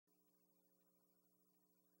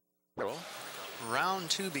Round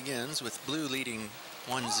 2 begins with blue leading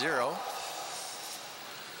 1-0.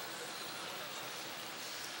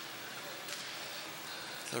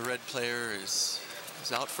 The red player is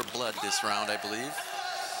out for blood this round, I believe.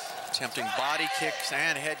 Attempting body kicks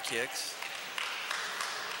and head kicks.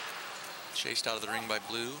 Chased out of the ring by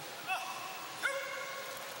blue.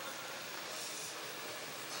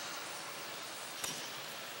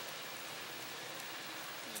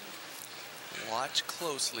 Watch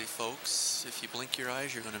closely, folks. If you blink your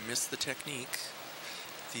eyes, you're going to miss the technique.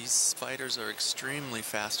 These fighters are extremely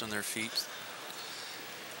fast on their feet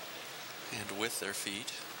and with their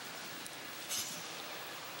feet.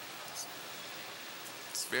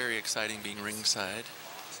 It's very exciting being ringside.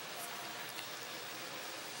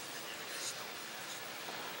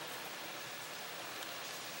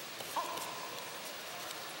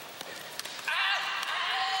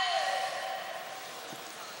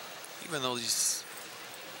 Even though these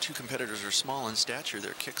two competitors are small in stature,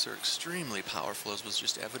 their kicks are extremely powerful, as was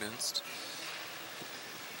just evidenced.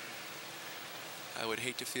 I would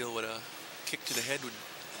hate to feel what a kick to the head would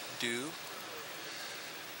do.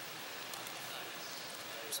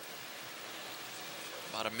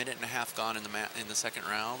 About a minute and a half gone in the second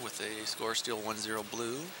round, with a score still 1-0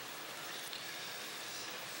 blue.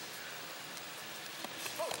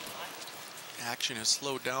 Action has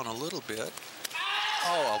slowed down a little bit.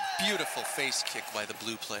 Oh, a beautiful face kick by the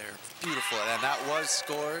blue player. Beautiful, and that was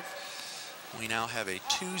scored. We now have a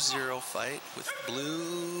 2-0 fight with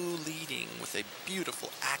blue leading with a beautiful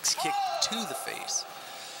axe kick to the face.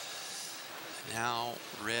 Now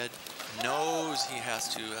red knows he has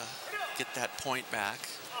to get that point back,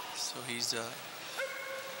 so he's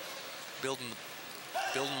building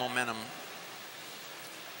momentum.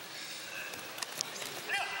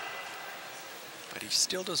 But he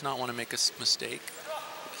still does not want to make a mistake.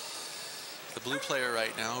 The blue player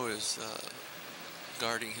right now is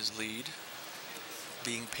guarding his lead,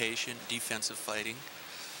 being patient, defensive fighting.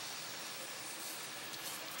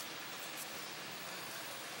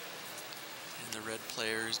 And the red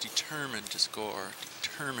player is determined to score,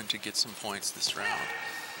 determined to get some points this round.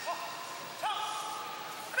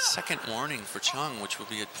 Second warning for Chung, which will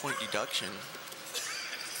be a point deduction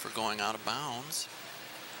for going out of bounds.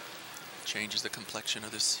 Changes the complexion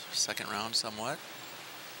of this second round somewhat.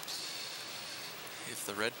 If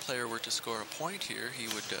the red player were to score a point here, he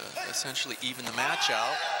would essentially even the match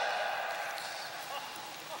out.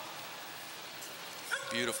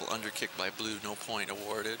 Beautiful underkick by blue, no point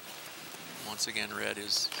awarded. Once again, red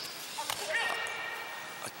is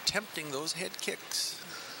attempting those head kicks.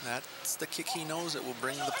 That's the kick he knows that will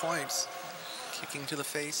bring the points. Kicking to the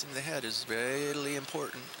face and the head is really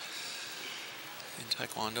important in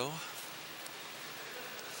Taekwondo.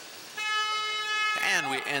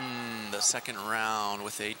 And we end the second round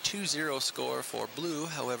with a 2-0 score for blue.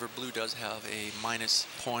 However, blue does have a minus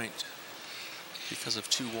point because of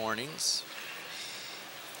 2 warnings.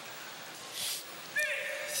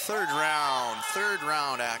 Third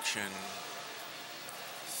round action.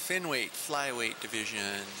 Finweight, flyweight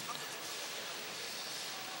division.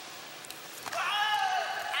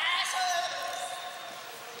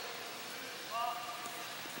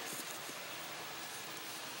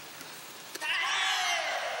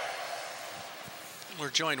 We're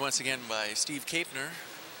joined once again by Steve Kapner.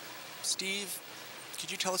 Steve, could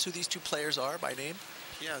you tell us who these two players are by name?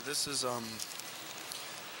 Yeah, this is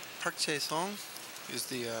Park Chae-sung is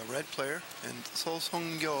the red player, and So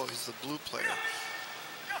Sung-gyo is the blue player.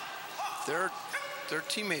 They're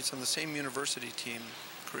teammates on the same university team,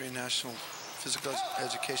 Korean National Physical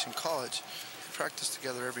Education College. They practice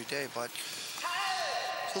together every day, but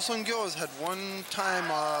So Sung-gyo has had one-time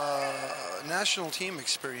national team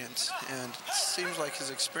experience, and it seems like his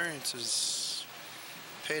experience is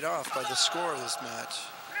paid off by the score of this match.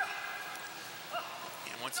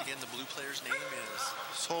 And once again, the blue player's name is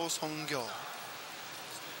So Sung-gyo.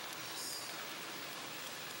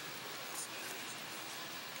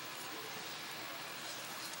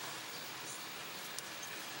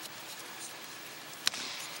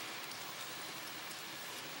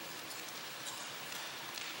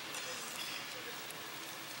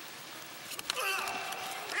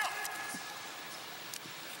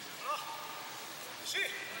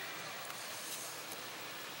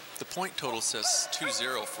 The point total says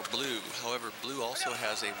 2-0 for blue. However, blue also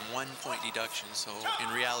has a 1-point deduction. So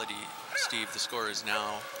in reality, Steve, the score is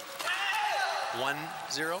now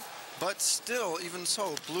 1-0. But still, even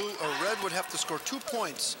so, red would have to score 2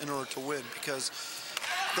 points in order to win, because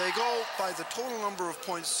they go by the total number of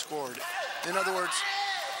points scored. In other words,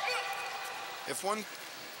 if one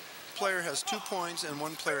player has 2 points and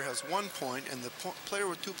one player has 1 point, and the player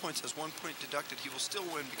with 2 points has 1 point deducted, he will still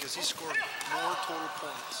win because he scored more total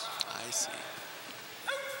points. I see.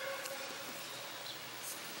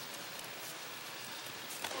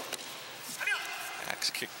 Axe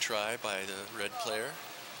kick try by the red player.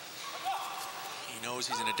 He knows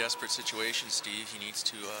he's in a desperate situation, Steve. He needs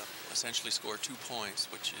to essentially score 2 points,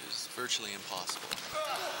 which is virtually impossible.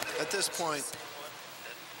 At this point,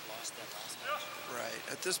 right,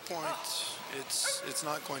 at this point, it's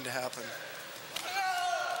not going to happen.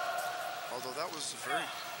 Although that was a very,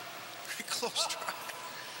 very close try.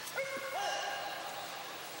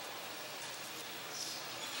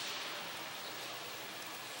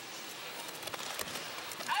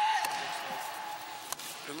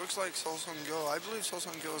 It looks like Seo Sung-kyo. I believe Seo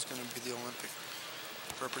Sung-kyo is going to be the Olympic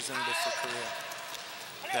representative for Korea.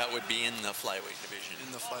 That would be in the flyweight division.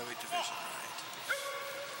 In the flyweight division, right.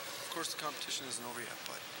 Of course, the competition isn't over yet,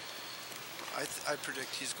 but I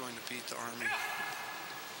predict he's going to beat the Army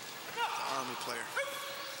player.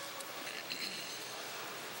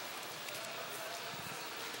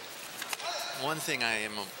 One thing I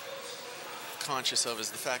am conscious of is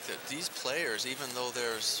the fact that these players, even though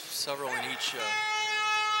there's several in each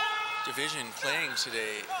division playing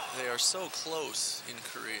today, they are so close in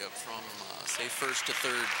Korea from, say, first to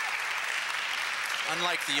third.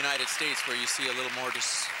 Unlike the United States, where you see a little more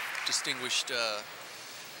distinguished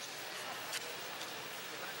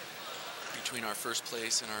between our first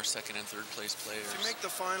place and our second and third place players. If you make the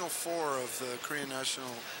final 4 of the Korean national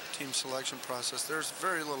team selection process, there's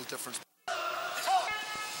very little difference.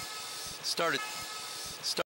 Started